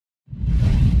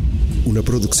una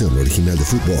producción original de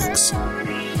Footbox.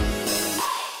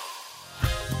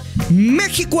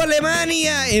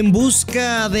 México-Alemania en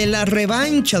busca de la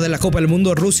revancha de la Copa del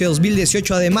Mundo Rusia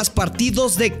 2018. Además,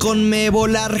 partidos de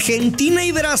Conmebol, Argentina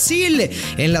y Brasil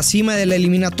en la cima de la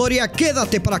eliminatoria.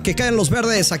 Quédate para que caigan los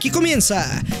verdes. Aquí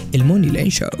comienza el Money Line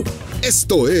Show.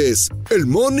 Esto es el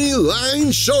Money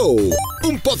Line Show,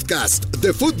 un podcast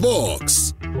de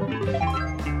Footbox.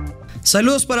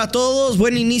 Saludos para todos,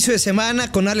 buen inicio de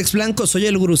semana con Alex Blanco. Soy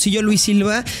el gurucillo Luis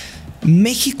Silva.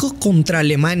 México contra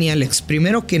Alemania, Alex.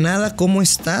 Primero que nada, ¿cómo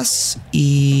estás?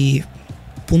 Y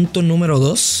punto número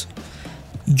 2,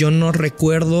 yo no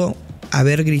recuerdo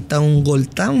haber gritado un gol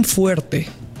tan fuerte,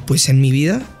 pues en mi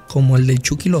vida, como el del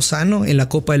Chucky Lozano en la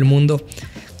Copa del Mundo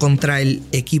contra el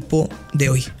equipo de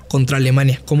hoy, contra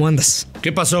Alemania. ¿Cómo andas?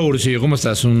 ¿Qué pasó, gurucillo? ¿Cómo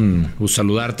estás? Un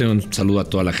saludarte, un saludo a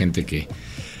toda la gente que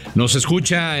nos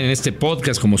escucha en este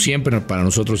podcast, como siempre, para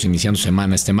nosotros iniciando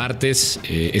semana este martes.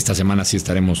 Esta semana sí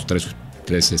estaremos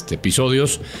tres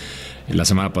episodios. La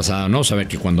semana pasada no, sabe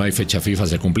que cuando hay fecha FIFA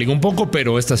se complica un poco,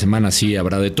 pero esta semana sí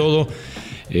habrá de todo.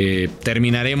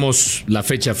 Terminaremos la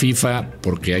fecha FIFA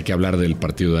porque hay que hablar del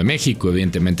partido de México,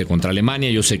 evidentemente contra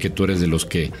Alemania. Yo sé que tú eres de los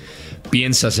que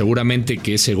piensa seguramente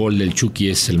que ese gol del Chucky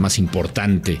es el más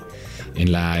importante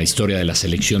en la historia de la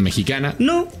selección mexicana.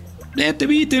 No. Te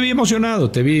vi emocionado,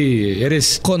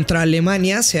 eres... Contra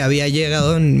Alemania se había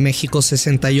llegado en México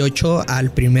 68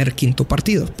 al primer quinto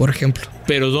partido, por ejemplo.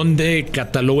 Pero ¿dónde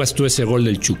catalogas tú ese gol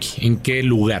del Chucky? ¿En qué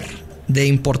lugar? ¿De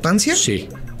importancia? Sí,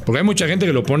 porque hay mucha gente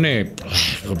que lo pone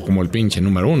como el pinche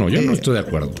número 1. Yo no estoy de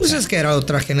acuerdo. Pues es que era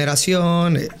otra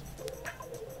generación.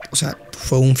 O sea,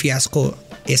 fue un fiasco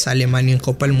esa Alemania en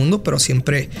Copa del Mundo, pero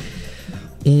siempre...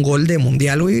 un gol de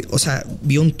mundial, güey. O sea,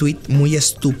 vi un tuit muy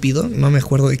estúpido, no me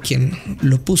acuerdo de quién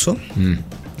lo puso,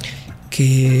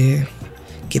 que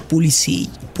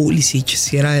Pulisic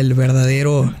si era el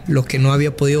verdadero, lo que no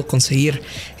había podido conseguir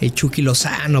el Chucky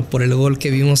Lozano por el gol que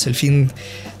vimos el fin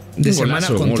de semana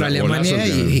contra Alemania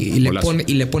y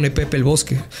le pone Pepe el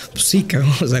Bosque. Pues sí,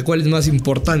 cabrón. O sea, ¿cuál es más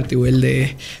importante, güey? ¿El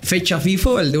de fecha FIFA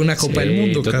o el de una Copa del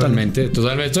Mundo? Totalmente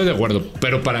estoy de acuerdo.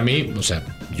 Pero para mí, o sea,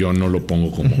 yo no lo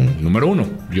pongo como número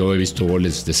 1. Yo he visto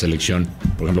goles de selección,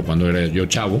 por ejemplo, cuando era yo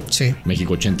chavo, sí.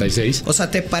 México 86. O sea,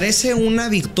 ¿te parece una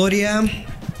victoria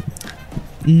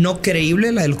no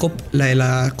creíble la de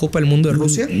la Copa del Mundo de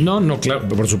Rusia? No, claro,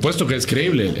 por supuesto que es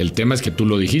creíble. El tema es que tú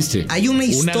lo dijiste. Hay una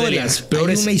historia. Una de las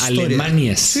peores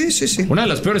Alemanias. Sí. Una de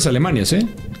las peores Alemanias, ¿eh?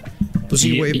 Pues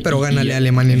sí, güey, pero gánale a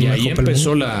Alemania en una Copa del Mundo. Y ahí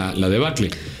empezó la debacle.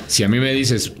 Si a mí me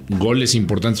dices goles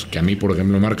importantes que a mí, por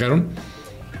ejemplo, marcaron,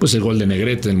 pues el gol de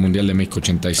Negrete del Mundial de México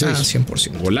 86.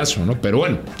 100%. Golazo, ¿no? Pero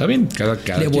bueno, está bien. Cada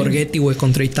de Borghetti, güey,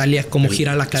 contra Italia, cómo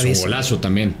gira la cabeza. Es un golazo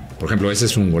también. Por ejemplo, ese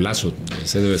es un golazo.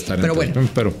 Ese debe estar pero bueno,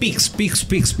 Pix,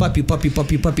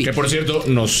 papi. Que por cierto,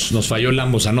 nos falló el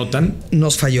ambos anotan.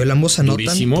 Nos falló el ambos anotan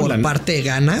durísimo, por parte de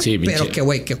Ghana. Sí, pero que,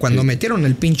 güey, que cuando metieron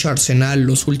el pinche Arsenal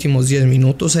los últimos 10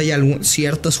 minutos, hay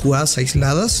ciertas jugadas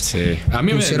aisladas. Sí. A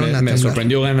mí me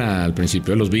sorprendió Ghana al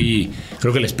principio. Los vi,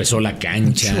 creo que les pesó la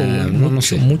cancha.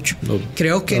 Mucho.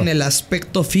 Creo que en el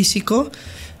aspecto físico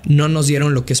no nos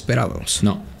dieron lo que esperábamos.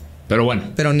 No. Pero bueno.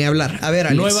 Pero ni hablar. A ver,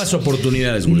 Alex. Nuevas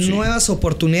oportunidades, Gursi. Nuevas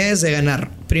oportunidades de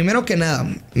ganar. Primero que nada,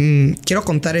 quiero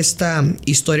contar esta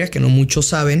historia que no muchos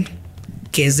saben,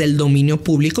 que es del dominio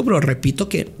público, pero repito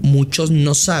que muchos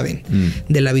no saben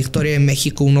de la victoria de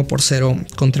México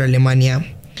 1-0 contra Alemania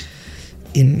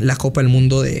en la Copa del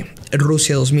Mundo de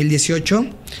Rusia 2018.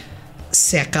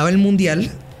 Se acaba el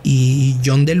Mundial y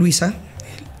John de Luisa,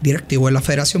 directivo de la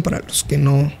federación, para los que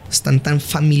no están tan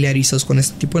familiarizados con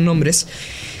este tipo de nombres,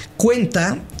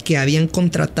 cuenta que habían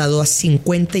contratado a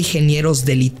 50 ingenieros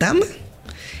del ITAM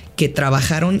que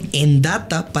trabajaron en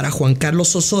data para Juan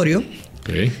Carlos Osorio.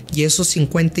 Okay. Y esos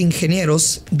 50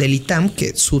 ingenieros del ITAM,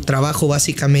 que su trabajo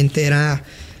básicamente era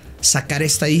sacar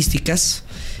estadísticas,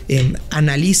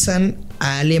 analizan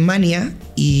a Alemania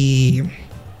y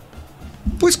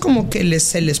pues como que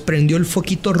se les prendió el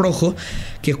foquito rojo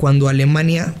que cuando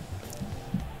Alemania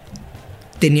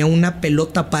tenía una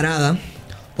pelota parada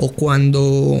o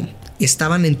cuando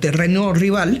estaban en terreno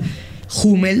rival,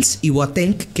 Hummels y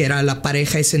Boateng, que era la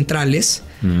pareja de centrales,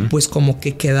 pues como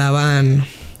que quedaban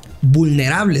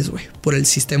vulnerables, güey, por el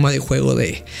sistema de juego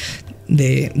de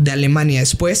Alemania.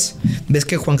 Después, ves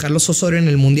que Juan Carlos Osorio en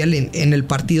el Mundial, en el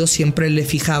partido, siempre le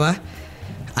fijaba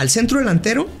al centro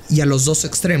delantero y a los dos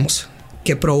extremos,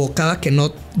 que provocaba que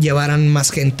no llevaran más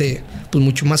gente, pues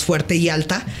mucho más fuerte y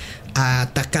alta, a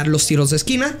atacar los tiros de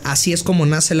esquina. Así es como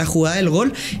nace la jugada del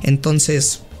gol.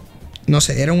 Entonces, no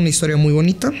sé, era una historia muy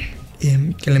bonita,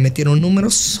 que le metieron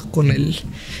números con el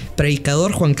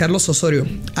predicador Juan Carlos Osorio.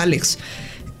 Alex,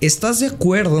 ¿Estás de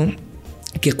acuerdo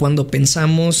que cuando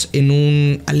pensamos en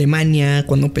un Alemania,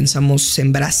 cuando pensamos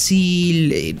en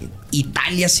Brasil,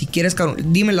 Italia, si quieres, cabrón,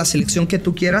 dime la selección que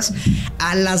tú quieras,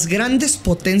 a las grandes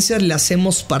potencias le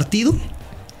hacemos partido,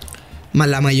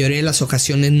 la mayoría de las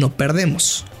ocasiones no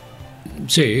perdemos?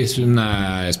 Sí, es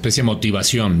una especie de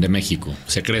motivación de México.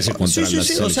 Se crece contra las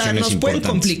selecciones. O sea, nos pueden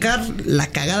complicar la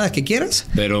cagada que quieras,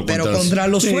 pero contra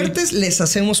los fuertes les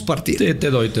hacemos partido. Sí, te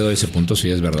doy ese punto, sí,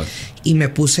 es verdad. Y me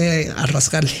puse a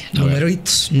rascarle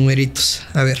numeritos.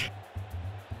 A ver.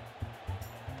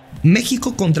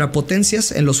 México contra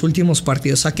potencias en los últimos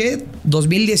partidos. Saqué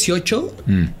 2018,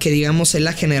 que digamos es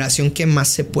la generación que más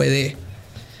se puede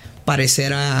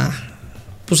parecer a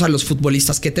los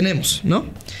futbolistas que tenemos, ¿no?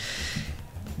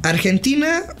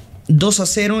 Argentina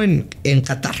 2-0 en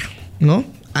Qatar, ¿no?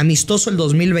 Amistoso el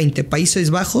 2020, Países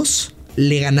Bajos,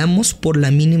 le ganamos por la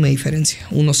mínima diferencia,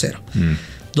 1-0.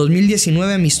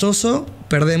 2019 amistoso,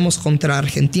 perdemos contra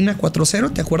Argentina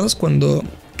 4-0. ¿Te acuerdas cuando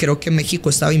creo que México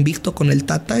estaba invicto con el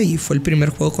Tata y fue el primer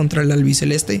juego contra el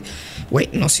albiceleste? Güey,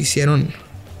 nos hicieron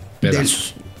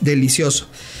pedazos. Delicioso.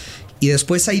 Y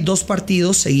después hay 2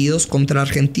 partidos seguidos contra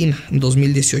Argentina en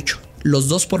 2018. Los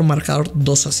 2 por marcador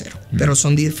 2-0. Pero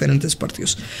son diferentes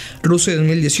partidos. Rusia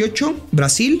 2018,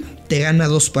 Brasil te gana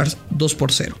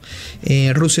 2-0.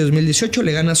 Rusia 2018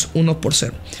 le ganas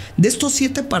 1-0. De estos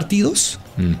 7 partidos,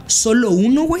 solo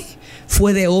uno, güey,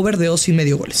 fue de over de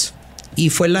 2.5 goles.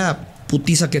 Y fue la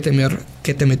putiza que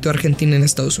te metió Argentina en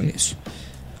Estados Unidos.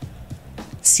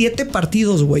 7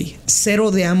 partidos, güey. 0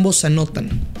 de ambos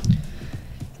anotan.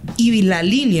 Y la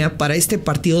línea para este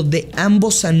partido de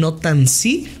ambos anotan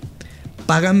sí,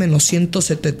 paga menos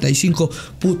 175.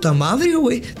 Puta madre,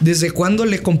 güey. ¿Desde cuándo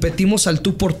le competimos al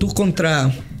tú por tú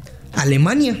contra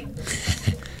Alemania?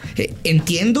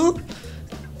 Entiendo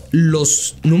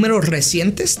los números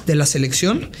recientes de la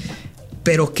selección,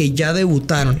 pero que ya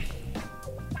debutaron.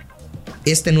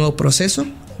 Este nuevo proceso,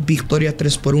 victoria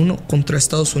 3-1 contra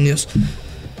Estados Unidos.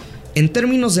 En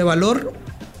términos de valor,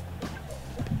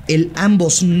 el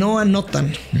ambos no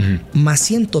anotan más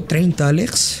 130,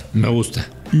 Alex. Me gusta.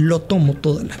 Lo tomo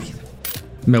toda la vida.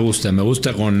 Me gusta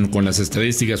con las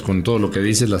estadísticas, con todo lo que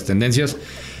dices, las tendencias.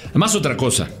 Además, otra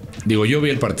cosa. Digo, yo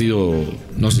vi el partido,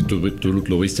 no sé si tú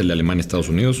lo viste, el de Alemania-Estados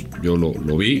Unidos. Yo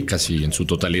lo vi casi en su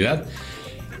totalidad.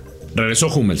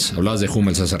 Regresó Hummels, hablabas de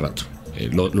Hummels hace rato.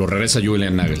 Lo regresa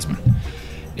Julian Nagelsmann.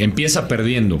 Empieza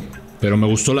perdiendo, pero me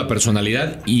gustó la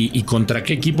personalidad. ¿Y contra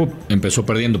qué equipo empezó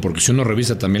perdiendo? Porque si uno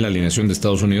revisa también la alineación de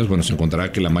Estados Unidos, bueno, se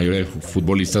encontrará que la mayoría de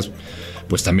futbolistas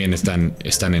pues también están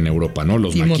en Europa, ¿no?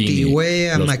 Los McKinney,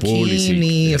 los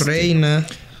Pulisic, Reina,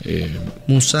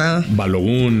 Musa,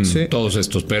 Balogun, sí. Todos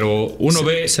estos. Pero uno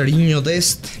ve Seriño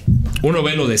Dest. Uno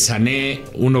ve lo de Sané,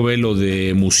 uno ve lo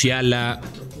de Musiala,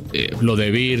 lo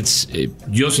de Wirtz.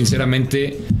 Yo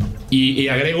sinceramente, y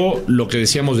agrego lo que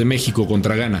decíamos de México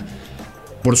contra Ghana.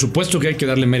 Por supuesto que hay que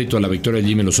darle mérito a la victoria de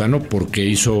Jimmy Lozano porque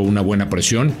hizo una buena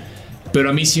presión, pero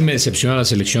a mí sí me decepcionó la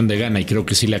selección de Ghana y creo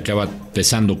que sí le acaba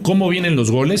pesando. ¿Cómo vienen los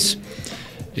goles?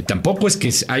 Tampoco es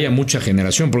que haya mucha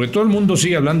generación, porque todo el mundo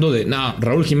sigue hablando de no,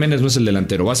 Raúl Jiménez no es el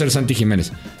delantero, va a ser Santi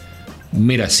Jiménez.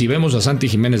 Mira, si vemos a Santi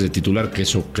Jiménez de titular, que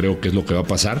eso creo que es lo que va a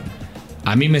pasar,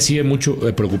 a mí me sigue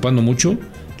preocupando mucho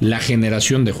la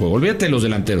generación de juego. Olvídate de los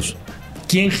delanteros.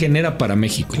 ¿Quién genera para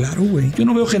México? Claro, güey. Yo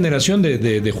no veo generación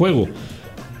de juego.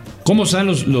 ¿Cómo están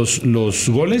los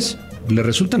goles? Le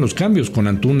resultan los cambios con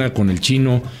Antuna, con el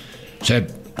chino, o sea,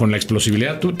 con la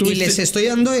explosividad. ¿Tú y les estoy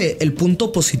dando el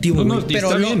punto positivo, no,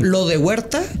 pero lo de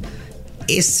Huerta,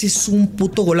 ese es un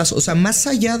puto golazo. O sea, más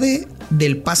allá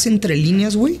del pase entre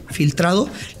líneas, güey, filtrado,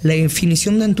 la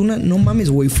definición de Antuna, no mames,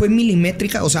 güey, fue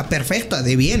milimétrica, o sea, perfecta,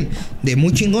 de bien, de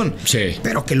muy chingón. Sí.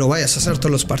 Pero que lo vayas a hacer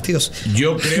todos los partidos.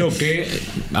 Yo creo que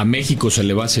a México se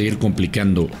le va a seguir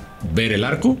complicando ver el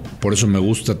arco, por eso me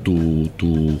gusta tu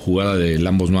jugada del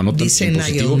ambos no anotan. Dice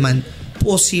Nagelman,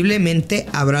 posiblemente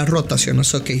habrá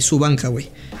rotaciones. Ok, su banca, güey.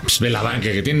 Pues ve la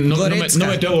banca que tiene. No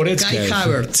metió a Goretzka. Kai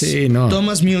Havertz. Sí, no.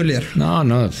 Thomas Müller. No.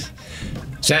 O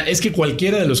sea, es que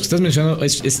cualquiera de los que estás mencionando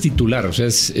es titular. O sea,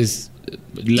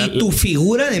 y tu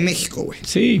figura de México, güey.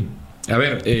 Sí. A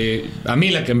ver, a mí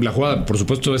la jugada, por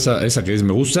supuesto, esa que dices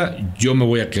me gusta. Yo me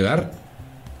voy a quedar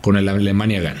con el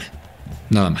Alemania gana.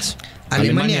 Nada más.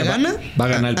 ¿Alemania gana? Va a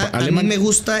ganar a mí me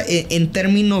gusta en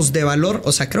términos de valor.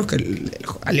 O sea, creo que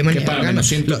Alemania gana.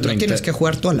 Lo tienes que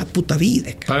jugar toda la puta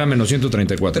vida. Paga menos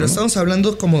 134. Pero ¿no? Estamos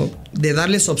hablando como de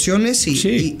darles opciones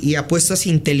y apuestas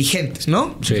inteligentes,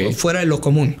 ¿no? Sí. Fuera de lo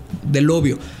común, de lo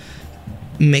obvio.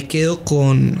 Me quedo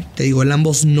con, te digo, el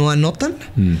ambos no anotan.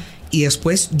 Y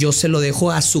después yo se lo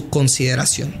dejo a su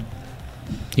consideración.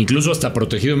 Incluso hasta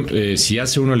protegido, si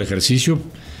hace uno el ejercicio,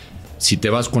 Si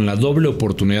te vas con la doble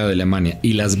oportunidad de Alemania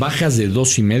y las bajas de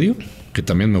 2.5, que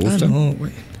también me gusta, no,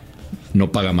 güey.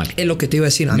 No paga mal. Es lo que te iba a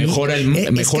decir.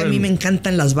 Es que a mí me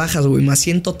encantan las bajas, güey. Más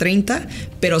 130.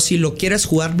 Pero si lo quieres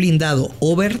jugar blindado,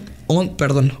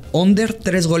 under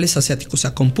 3 goles asiáticos, o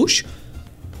sea, con push,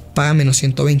 paga menos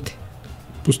 120.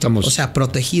 Pues estamos... O sea,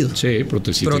 protegido. Sí,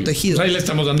 protegido. Pues ahí le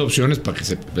estamos dando opciones para que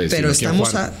se...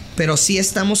 Pero sí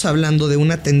estamos hablando de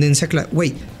una tendencia clara.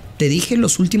 Güey, te dije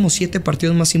los últimos 7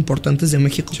 partidos más importantes de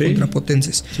México contra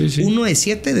potencias. 1 de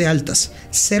 7 de altas,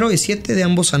 0 de 7 de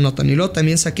ambos anotan. Y luego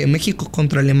también saqué México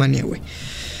contra Alemania, güey.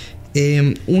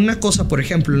 Una cosa, por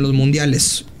ejemplo, en los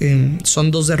mundiales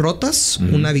son 2 derrotas,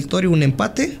 una victoria y un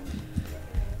empate.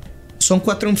 Son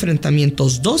 4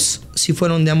 enfrentamientos, 2 si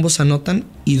fueron de ambos anotan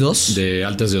y 2 de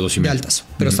altas de 2.5. De altas,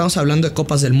 pero estamos hablando de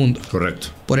Copas del Mundo. Correcto.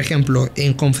 Por ejemplo,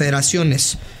 en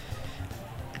confederaciones,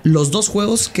 los 2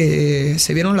 juegos que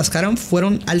se vieron las caras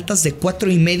fueron altas de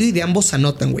 4.5 y de ambos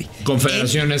anotan, güey.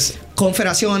 Confederaciones,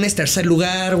 tercer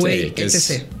lugar, güey, sí,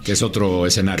 etc. Que es otro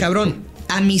escenario. Cabrón,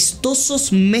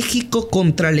 amistosos México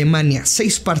contra Alemania,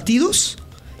 6 partidos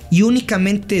y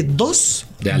únicamente 2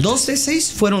 de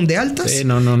 6 fueron de altas. Sí,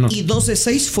 no. Y 2 de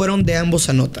 6 fueron de ambos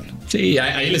anotan. Sí,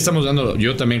 ahí le estamos dando.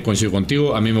 Yo también coincido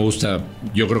contigo. A mí me gusta.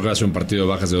 Yo creo que va a ser un partido de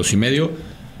bajas de 2.5.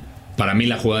 Para mí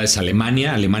la jugada es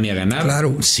Alemania ganar.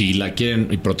 Claro. Si la quieren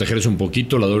y protegerse un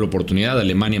poquito, la doble oportunidad,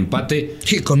 Alemania empate.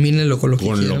 Sí, combínenlo con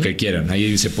lo que quieran.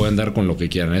 Ahí se pueden dar con lo que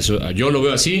quieran. Eso yo lo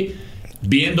veo así,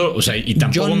 viendo, o sea, y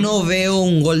tampoco. Yo no veo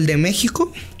un gol de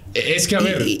México. Es que a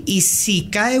ver. Y si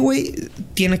cae, güey,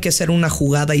 tiene que ser una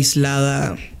jugada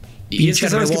aislada. Y es que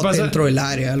 ¿sabes qué pasa? Dentro del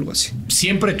área, algo así.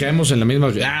 Siempre caemos en la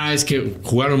misma. Es que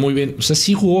jugaron muy bien. O sea,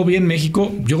 sí jugó bien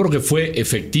México. Yo creo que fue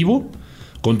efectivo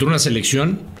contra una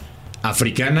selección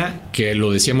africana, que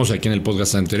lo decíamos aquí en el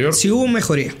podcast anterior. Sí hubo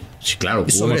mejoría. Sí, claro.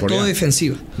 Y sobre todo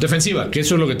defensiva. Defensiva, que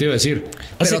eso es lo que te iba a decir.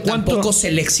 Pero tampoco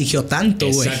se le exigió tanto,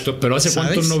 güey. Exacto, pero ¿hace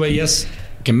cuánto no veías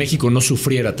que México no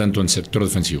sufriera tanto en el sector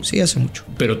defensivo? Sí, hace mucho.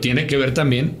 Pero tiene que ver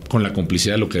también con la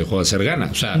complicidad de lo que dejó de hacer Ghana.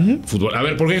 O sea, fútbol. A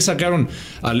ver, ¿por qué sacaron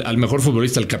al mejor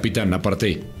futbolista, al capitán,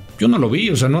 aparte? Yo no lo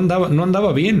vi, o sea, no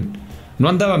andaba bien. No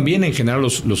andaban bien en general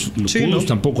los pulos,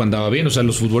 tampoco andaba bien. O sea,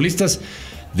 los futbolistas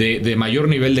de mayor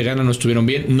nivel de Ghana no estuvieron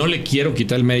bien. No le quiero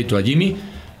quitar el mérito a Jimmy,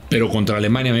 pero contra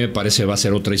Alemania a mí me parece va a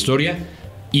ser otra historia.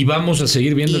 Y vamos a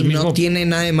seguir viendo el mismo. No tiene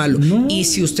nada de malo. No. Y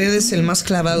si usted es el más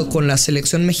clavado con la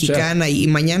selección mexicana,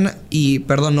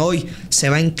 hoy se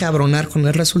va a encabronar con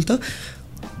el resultado,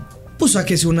 pues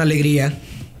sáquese una alegría.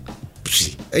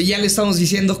 Sí. Ya le estamos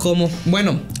diciendo cómo.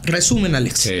 Bueno, resumen,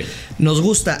 Alex. Sí. Nos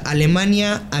gusta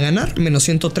Alemania a ganar, menos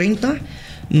 130.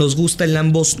 Nos gusta el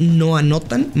ambos no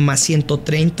anotan, más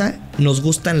 130. Nos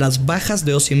gustan las bajas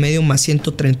de 2.5, más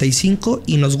 135.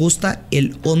 Y nos gusta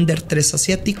el under 3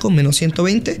 asiático, menos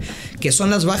 120. Que son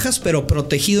las bajas, pero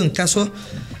protegido en caso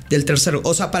del tercero.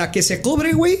 O sea, para que se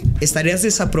cobre, güey, estarías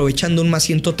desaprovechando un más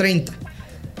 130.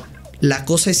 La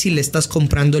cosa es si le estás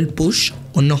comprando el push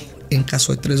o no, en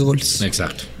caso de 3 goles.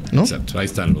 Exacto. ¿No? Exacto. Ahí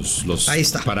están los Ahí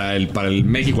está. Para el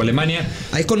México-Alemania.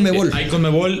 Hay Conmebol. Hay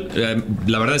Conmebol.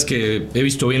 La verdad es que he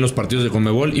visto bien los partidos de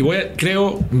Conmebol. Y voy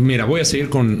a seguir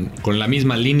con la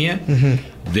misma línea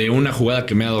de una jugada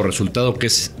que me ha dado resultado, que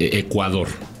es Ecuador.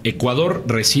 Ecuador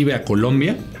recibe a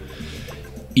Colombia.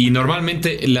 Y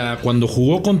normalmente cuando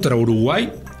jugó contra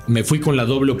Uruguay, me fui con la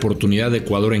doble oportunidad de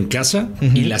Ecuador en casa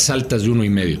y las altas de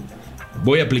 1.5.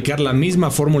 Voy a aplicar la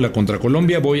misma fórmula contra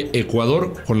Colombia. Voy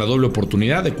Ecuador con la doble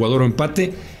oportunidad, Ecuador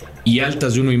empate y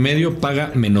altas de 1.5,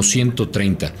 paga menos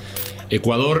 130.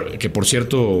 Ecuador, que por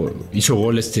cierto hizo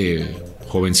gol este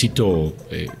jovencito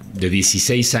de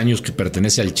 16 años que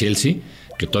pertenece al Chelsea,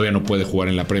 que todavía no puede jugar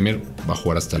en la Premier, va a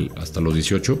jugar hasta los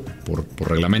 18 por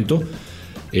reglamento,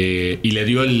 y le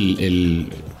dio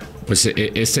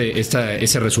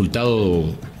ese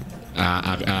resultado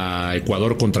a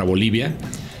Ecuador contra Bolivia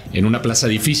en una plaza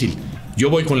difícil. Yo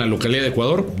voy con la localidad de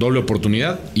Ecuador, doble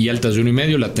oportunidad y altas de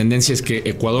 1.5. La tendencia es que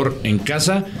Ecuador en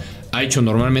casa ha hecho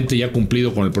normalmente, ya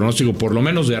cumplido con el pronóstico, por lo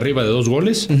menos de arriba de 2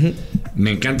 goles.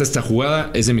 Me encanta esta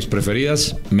jugada, es de mis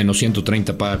preferidas. Menos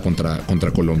 130 paga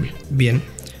contra Colombia. Bien.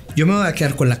 Yo me voy a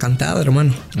quedar con la cantada,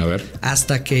 hermano. A ver.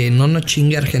 Hasta que no nos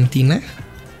chingue Argentina.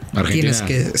 Tienes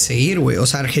que seguir, güey. O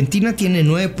sea, Argentina tiene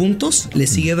 9 puntos, le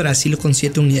sigue Brasil con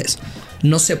 7 unidades.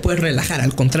 No se puede relajar,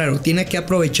 al contrario, tiene que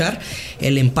aprovechar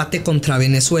el empate contra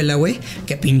Venezuela, güey.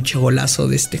 Qué pinche golazo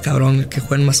de este cabrón que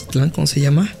juega en Mazatlán, ¿cómo se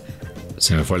llama?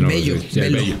 Se me fue el nombre.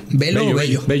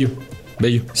 Bello.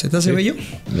 ¿Se te hace bello?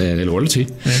 El gol, sí.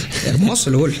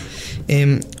 Hermoso el gol.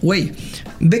 Güey,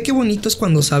 ve qué bonito es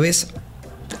cuando sabes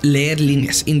leer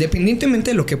líneas,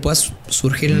 independientemente de lo que pueda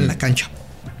surgir en la cancha.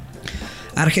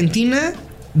 Argentina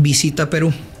visita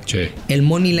Perú. Sí. El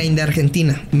money line de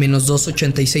Argentina, menos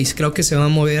 286. Creo que se va a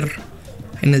mover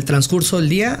en el transcurso del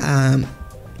día a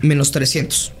menos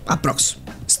 300. Aprox.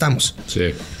 Estamos.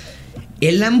 Sí.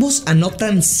 El ambos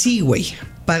anotan sí, güey.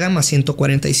 Paga más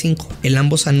 145. El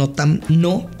ambos anotan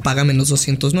no, paga menos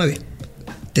 209.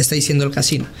 Te está diciendo el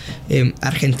casino.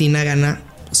 Argentina gana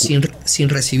sin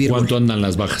recibir. ¿Cuánto gol. andan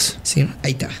las bajas? Sí,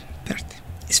 ahí te va. Espérate.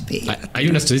 Espérate. Hay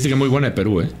una estadística muy buena de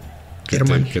Perú,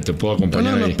 que te puedo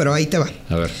acompañar. No, ahí. pero ahí te va.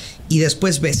 A ver. Y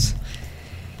después ves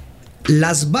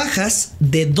las bajas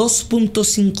de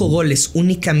 2.5 goles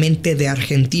únicamente de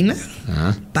Argentina.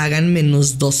 Ajá. Pagan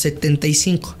menos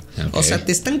 275. Okay. O sea,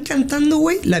 te están cantando,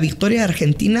 güey, la victoria de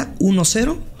Argentina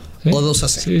 1-0 ¿Sí? o 2-0.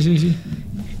 Sí.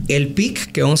 El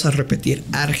pick que vamos a repetir: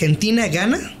 Argentina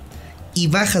gana y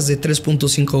bajas de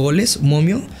 3.5 goles,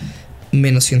 momio,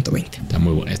 menos 120. Está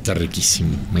muy bueno, está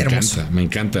riquísimo. Hermoso. Me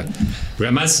encanta. Pero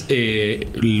además,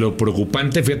 lo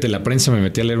preocupante, fíjate, la prensa, me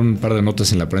metí a leer un par de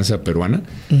notas en la prensa peruana.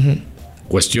 Uh-huh.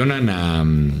 Cuestionan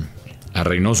a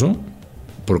Reynoso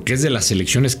porque es de las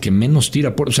selecciones que menos tira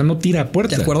a puerta. O sea, no tira a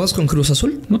puerta. ¿Te acuerdas con Cruz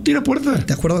Azul? No tira a puerta.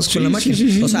 ¿Te acuerdas con la máquina?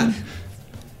 Sí. O sea,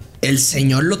 el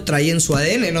señor lo trae en su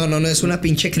ADN. No es una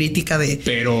pinche crítica de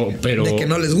que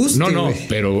no les guste. No, güey.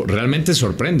 pero realmente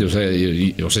sorprende. O sea,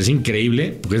 es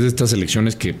increíble porque es de estas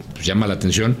selecciones que pues, llama la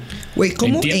atención. Güey,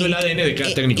 ¿cómo? Entiendo el ADN de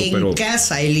cada técnico, pero. En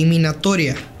casa,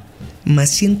 eliminatoria, más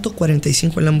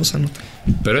 145 el ambos anotan.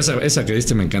 Pero esa que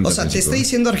diste me encanta. O sea, te está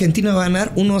diciendo Argentina va a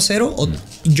ganar 1-0 o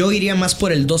yo iría más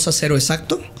por el 2-0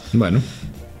 exacto. Bueno.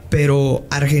 Pero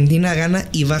Argentina gana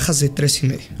y bajas de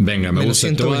 3.5. Venga, me menos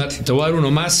gusta. Te voy a dar uno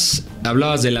más.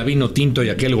 Hablabas de la vino tinto y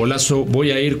aquel golazo.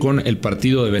 Voy a ir con el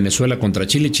partido de Venezuela contra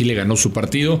Chile. Chile ganó su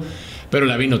partido, pero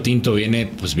la vino tinto viene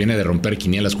de romper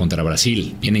quinielas contra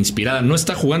Brasil. Viene inspirada. No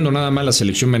está jugando nada mal la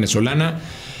selección venezolana.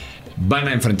 Van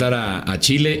a enfrentar a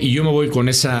Chile y yo me voy con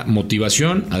esa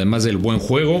motivación, además del buen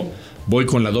juego. Voy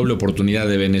con la doble oportunidad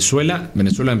de Venezuela.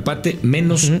 Venezuela empate,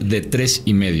 menos de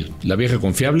 3.5. La vieja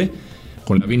confiable,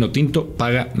 con la vino tinto,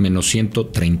 paga menos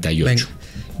 138. Venga,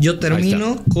 yo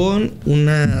termino con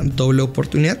una doble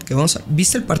oportunidad que vamos a...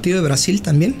 ¿Viste el partido de Brasil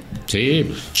también? Sí.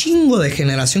 Chingo de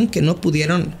generación que no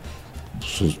pudieron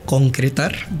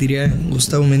concretar, diría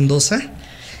Gustavo Mendoza.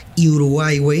 Y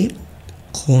Uruguay, güey,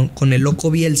 con el loco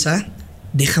Bielsa,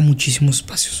 deja muchísimos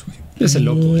espacios, güey. Es el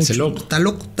loco. Está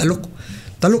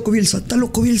loco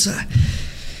Bielsa.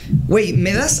 Güey,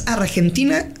 me das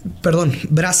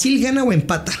Brasil gana o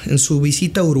empata en su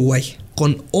visita a Uruguay.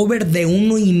 Con over de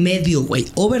 1.5, güey.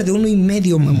 Over de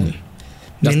 1.5, mamón.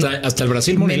 Hasta el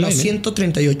Brasil Money Line. Menos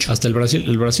 138. Hasta el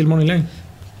Brasil Money Line.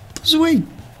 Pues, güey,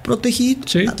 protegido.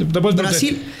 Sí, te puedes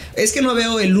Brasil. proteger. Es que no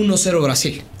veo el 1-0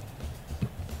 Brasil.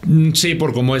 Sí,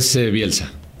 por cómo es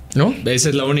Bielsa. ¿No? Esa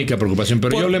es la única preocupación.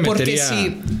 Pero yo le metería. Porque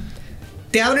si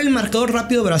te abre el marcador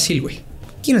rápido Brasil, güey,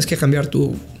 tienes que cambiar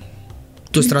tu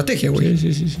estrategia, güey.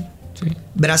 Sí.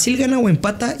 Brasil gana o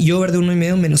empata y over de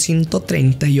 1.5 menos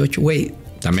 138, güey.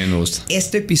 También me gusta.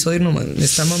 Este episodio me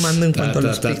está mamando en cuanto a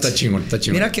los picks. Está chingón.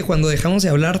 Mira que cuando dejamos de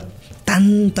hablar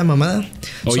tanta mamada,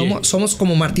 somos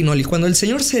como Martinoli. Cuando el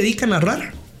señor se dedica a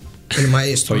narrar, el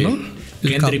maestro, ¿no?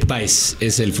 Kendry Páez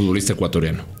es el futbolista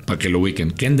ecuatoriano. Para que lo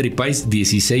ubiquen. Kendry Páez,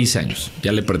 16 años.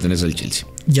 Ya le pertenece al Chelsea.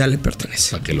 Ya le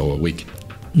pertenece. Para que lo ubiquen.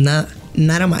 Nada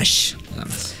más.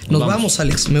 Nos vamos,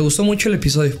 Alex. Me gustó mucho el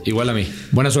episodio. Igual a mí.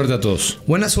 Buena suerte a todos.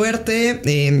 Buena suerte.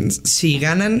 Si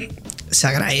ganan, se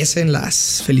agradecen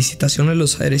las felicitaciones,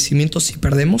 los agradecimientos. Si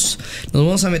perdemos, nos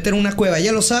vamos a meter en una cueva.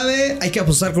 Ya lo sabe, hay que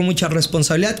apostar con mucha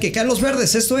responsabilidad. Que caen los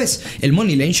verdes. Esto es el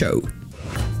Money Line Show.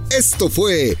 Esto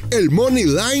fue el Money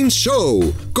Line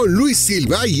Show con Luis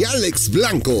Silva y Alex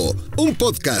Blanco, un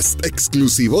podcast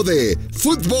exclusivo de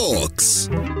Footbox.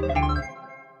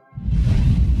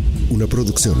 Una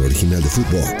producción original de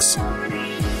Footbox.